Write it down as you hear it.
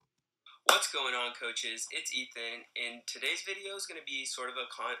What's going on, coaches? It's Ethan, and today's video is going to be sort of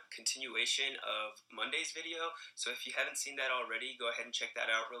a continuation of Monday's video. So if you haven't seen that already, go ahead and check that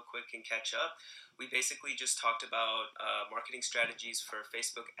out real quick and catch up. We basically just talked about marketing strategies for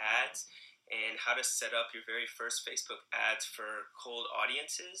Facebook ads and how to set up your very first Facebook ads for cold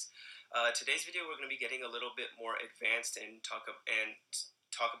audiences. Today's video, we're going to be getting a little bit more advanced and talk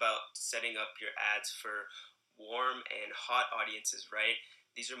about setting up your ads for warm and hot audiences, right?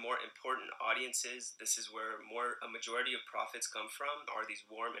 These are more important audiences. This is where a majority of profits come from, are these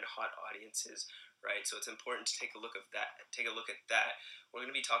warm and hot audiences, right? So it's important to take a look at that. We're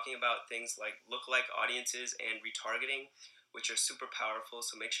going to be talking about things like lookalike audiences and retargeting, which are super powerful.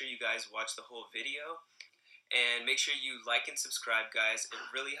 So make sure you guys watch the whole video. And make sure you like and subscribe, guys.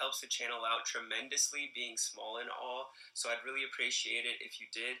 It really helps the channel out tremendously, being small and all. So I'd really appreciate it if you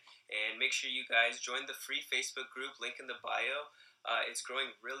did. And make sure you guys join the free Facebook group, link in the bio. It's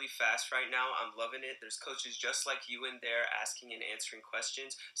growing really fast right now. I'm loving it. There's coaches just like you in there asking and answering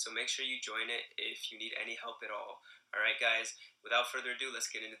questions. So make sure you join it if you need any help at all. All right, guys. Without further ado,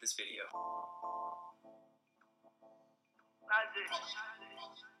 let's get into this video.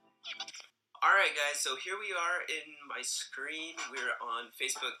 Alright guys, so here we are in my screen. We're on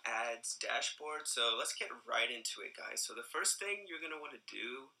Facebook ads dashboard. So let's get right into it, guys. So the first thing you're going to want to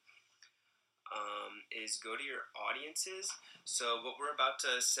do is go to your audiences. So what we're about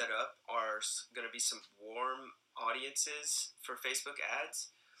to set up are going to be some warm audiences for Facebook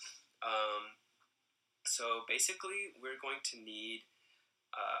ads. So basically we're going to need,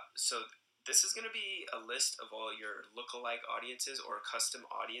 this is going to be a list of all your lookalike audiences or custom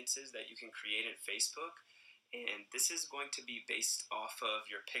audiences that you can create in Facebook. And this is going to be based off of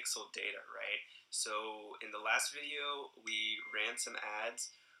your pixel data, right? So in the last video, we ran some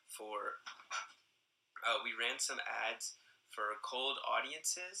ads for cold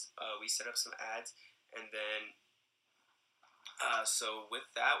audiences. We set up some ads, and then so with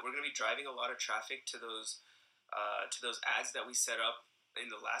that, we're going to be driving a lot of traffic to those ads that we set up in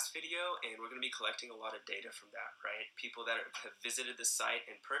the last video, and we're going to be collecting a lot of data from that, right? People that have visited the site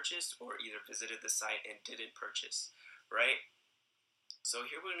and purchased, or either visited the site and didn't purchase, right? So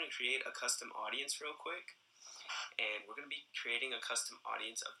here we're going to create a custom audience real quick, and we're going to be creating a custom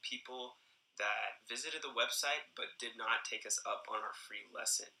audience of people that visited the website but did not take us up on our free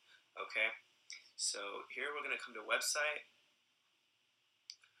lesson, okay? So here we're going to come to website.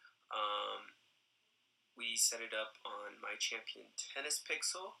 We set it up on My Champion Tennis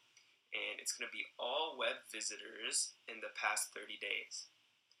Pixel, and it's going to be all web visitors in the past 30 days.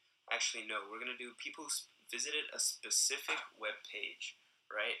 Actually, no, we're going to do people who visited a specific web page,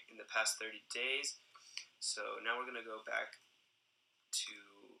 right, in the past 30 days. So now we're going to go back to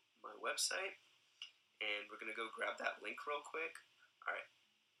my website, and we're going to go grab that link real quick. All right,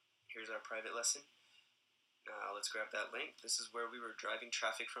 here's our private lesson. Now let's grab that link. This is where we were driving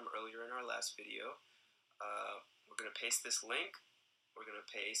traffic from earlier in our last video. We're going to paste this link. We're going to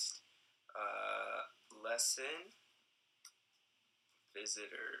paste lesson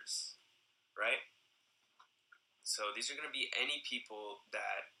visitors, right? So these are going to be any people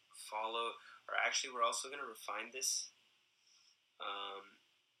that follow, or actually we're also going to refine this,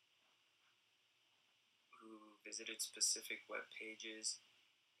 who visited specific web pages,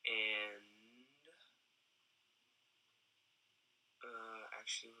 and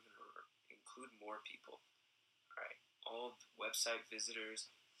actually we're going to include more people. Alright, all website visitors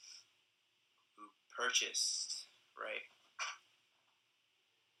who purchased, right?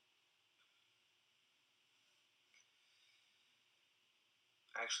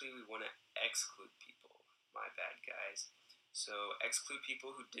 Actually, we want to exclude people. My bad, guys. So exclude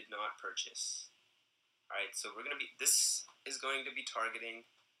people who did not purchase. Alright, so this is going to be targeting,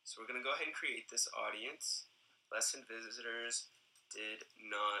 so we're going to go ahead and create this audience. Lesson visitors did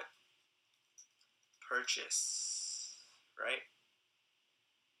not purchase, right?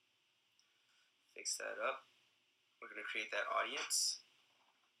 Fix that up. We're going to create that audience.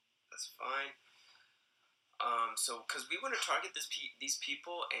 That's fine. So, because we want to target these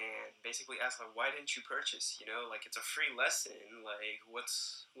people and basically ask, like, why didn't you purchase? You know, like, it's a free lesson. Like, what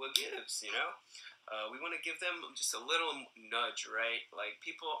gives? You know, we want to give them just a little nudge, right? Like,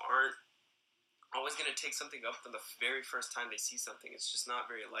 people aren't always going to take something up from the very first time they see something. It's just not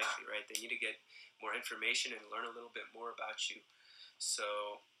very likely, right? They need to get more information and learn a little bit more about you.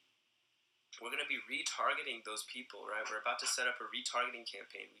 So we're going to be retargeting those people, right? We're about to set up a retargeting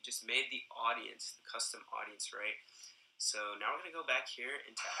campaign. We just made the audience, the custom audience, right? So now we're going to go back here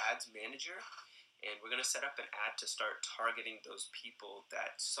into Ads Manager, and we're going to set up an ad to start targeting those people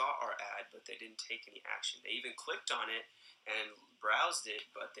that saw our ad, but they didn't take any action. They even clicked on it, and browsed it,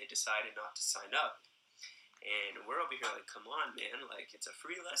 but they decided not to sign up. And we're over here like, come on, man, like it's a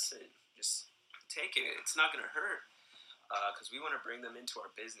free lesson. Just take it. It's not going to hurt because we want to bring them into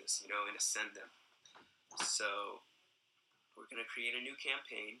our business, and ascend them. So we're going to create a new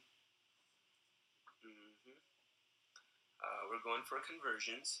campaign. We're going for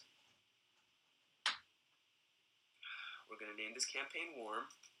conversions. We're going to name this campaign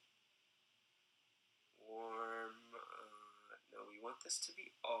Warm. No, we want this to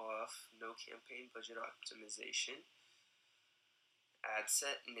be off. No campaign budget optimization. Ad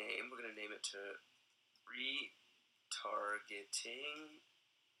set name. We're going to name it to retargeting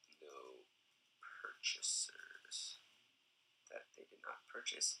no purchasers that they did not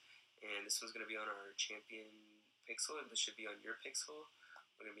purchase. And this one's going to be on our champion pixel, and this should be on your pixel.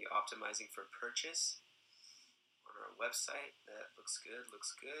 We're going to be optimizing for purchase on our website. That looks good.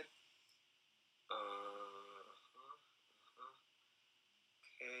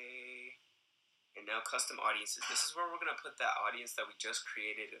 Okay. And now custom audiences. This is where we're going to put that audience that we just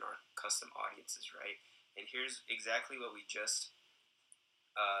created in our custom audiences, right? And here's exactly what we just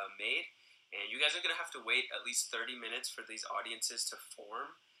made. And you guys are going to have to wait at least 30 minutes for these audiences to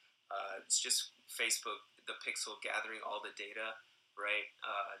form. It's just Facebook, the pixel, gathering all the data, right?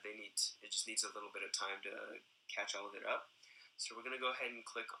 It just needs a little bit of time to catch all of it up. So we're going to go ahead and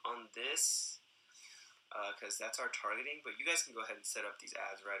click on this because that's our targeting. But you guys can go ahead and set up these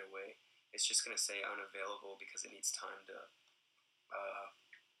ads right away. It's just going to say unavailable because it needs time to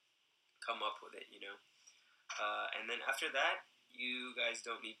come up with it, and then after that, you guys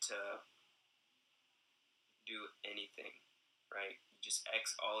don't need to do anything, right? You just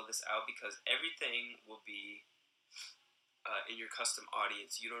X all of this out because everything will be in your custom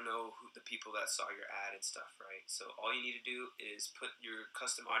audience. You don't know who the people that saw your ad and stuff, right? So all you need to do is put your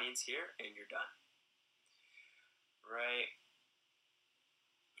custom audience here and you're done, right?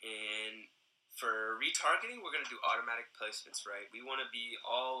 And for retargeting, we're going to do automatic placements, right? We want to be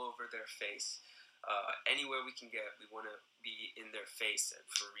all over their face. Anywhere we can get, we want to be in their face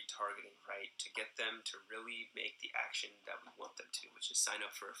for retargeting, right? To get them to really make the action that we want them to, which is sign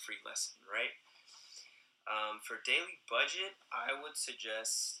up for a free lesson, right? For daily budget, I would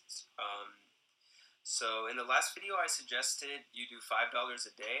suggest, so in the last video I suggested you do $5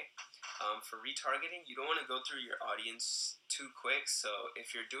 a day. For retargeting, you don't want to go through your audience too quick, so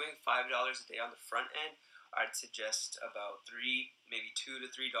if you're doing $5 a day on the front end, I'd suggest about maybe $2 to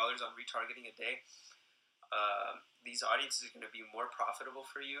 $3 on retargeting a day. These audiences are going to be more profitable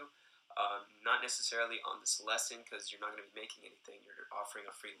for you, not necessarily on this lesson because you're not going to be making anything. You're offering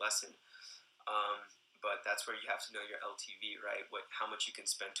a free lesson, but that's where you have to know your LTV, right? How much you can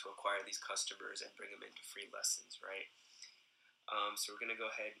spend to acquire these customers and bring them into free lessons, right? So we're going to go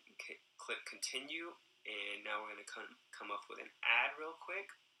ahead and click continue, and now we're going to come up with an ad real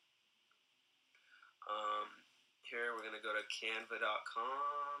quick. Here we're going to go to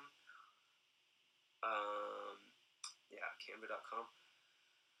canva.com. Canva.com.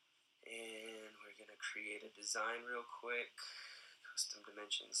 And we're going to create a design real quick. Custom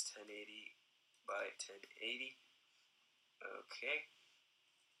dimensions 1080 by 1080. Okay.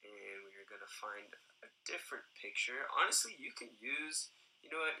 And we're going to find a different picture. Honestly, you can use,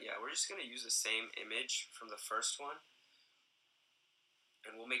 you know what? Yeah, we're just going to use the same image from the first one.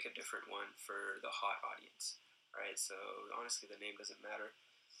 And we'll make a different one for the hot audience. Right, so honestly the name doesn't matter.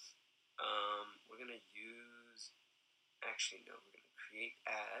 We're going to use, actually no, we're going to create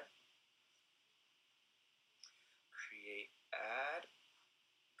ad.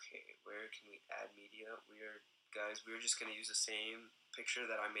 Okay, where can we add media? We're just going to use the same picture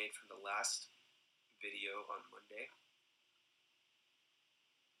that I made from the last video on Monday.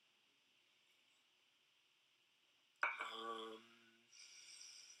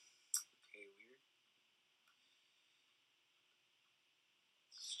 Okay, weird.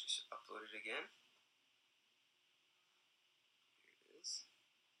 Let's just upload it again. Here it is.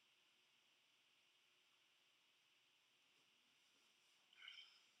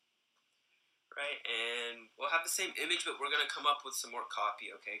 Right, and we'll have the same image, but we're going to come up with some more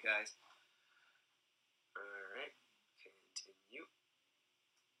copy, okay, guys? Alright, continue.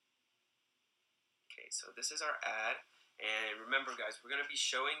 Okay, so this is our ad, and remember, guys, we're going to be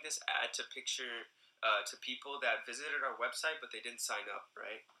showing this ad to people that visited our website, but they didn't sign up,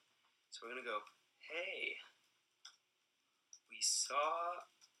 right? So we're going to go, hey, we saw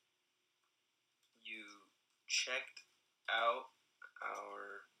you checked out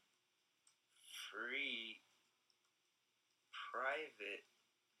our free private,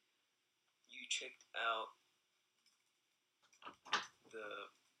 you checked out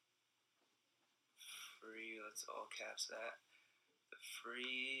the free, let's all caps that. The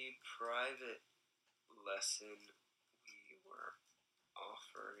free private lesson we were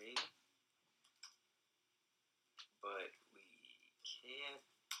offering, but we can't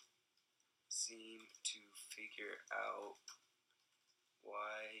seem to figure out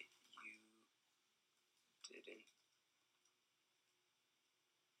why you didn't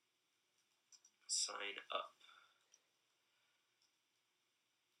sign up.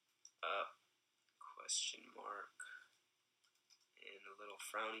 Question mark and a little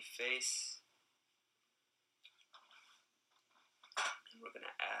frowny face. And we're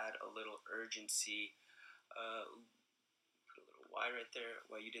gonna add a little urgency. Put a little Y right there.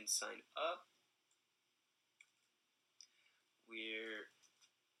 Why you didn't sign up? We're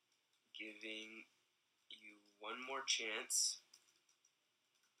giving you one more chance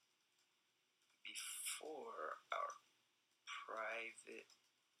before our private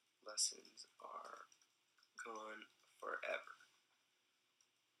lessons are gone forever.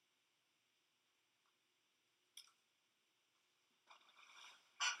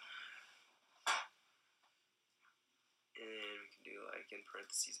 And we can do like in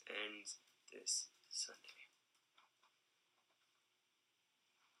parentheses ends this Sunday.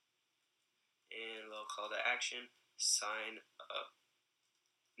 And a little call to action, sign up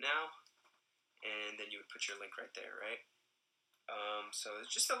now, and then you would put your link right there, right? So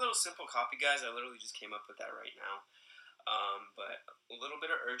it's just a little simple copy, guys. I literally just came up with that right now. But a little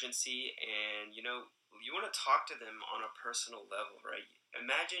bit of urgency, and you want to talk to them on a personal level, right?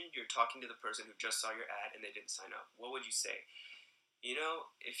 Imagine you're talking to the person who just saw your ad and they didn't sign up. What would you say?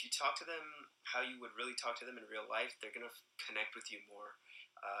 If you talk to them how you would really talk to them in real life, they're going to connect with you more.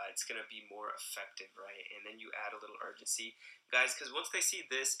 It's going to be more effective, right? And then you add a little urgency. Guys, because once they see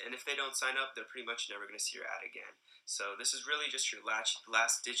this, and if they don't sign up, they're pretty much never going to see your ad again. So this is really just your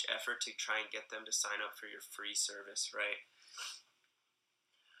last-ditch effort to try and get them to sign up for your free service, right?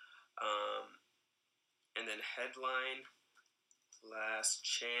 And then headline, last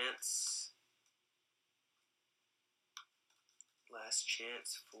chance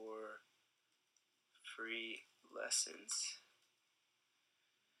for free lessons.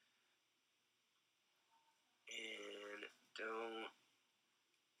 And don't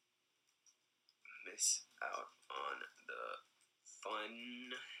miss out on the fun.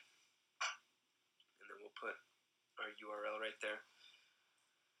 And then we'll put our URL right there.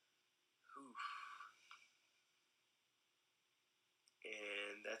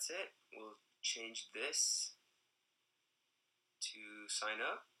 And that's it. We'll change this to sign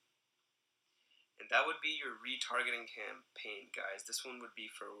up. And that would be your retargeting campaign, guys. This one would be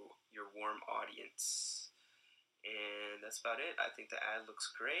for your warm audience. And that's about it. I think the ad looks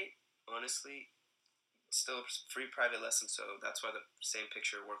great. Honestly, it's still a free private lesson, so that's why the same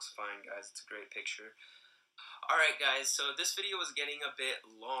picture works fine, guys. It's a great picture. Alright guys, so this video was getting a bit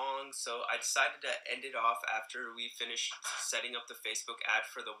long, so I decided to end it off after we finished setting up the Facebook ad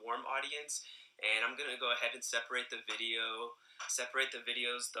for the warm audience. And I'm going to go ahead and separate the videos.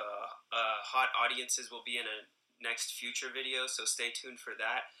 The hot audiences will be in a next future video, so stay tuned for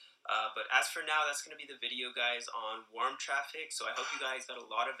that. But as for now, that's going to be the video, guys, on warm traffic. So I hope you guys got a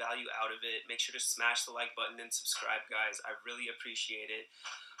lot of value out of it. Make sure to smash the like button and subscribe, guys. I really appreciate it.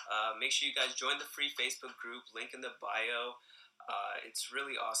 Make sure you guys join the free Facebook group, link in the bio. It's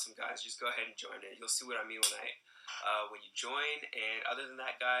really awesome, guys. Just go ahead and join it. You'll see what I mean when you join. And other than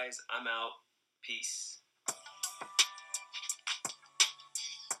that, guys, I'm out. Peace.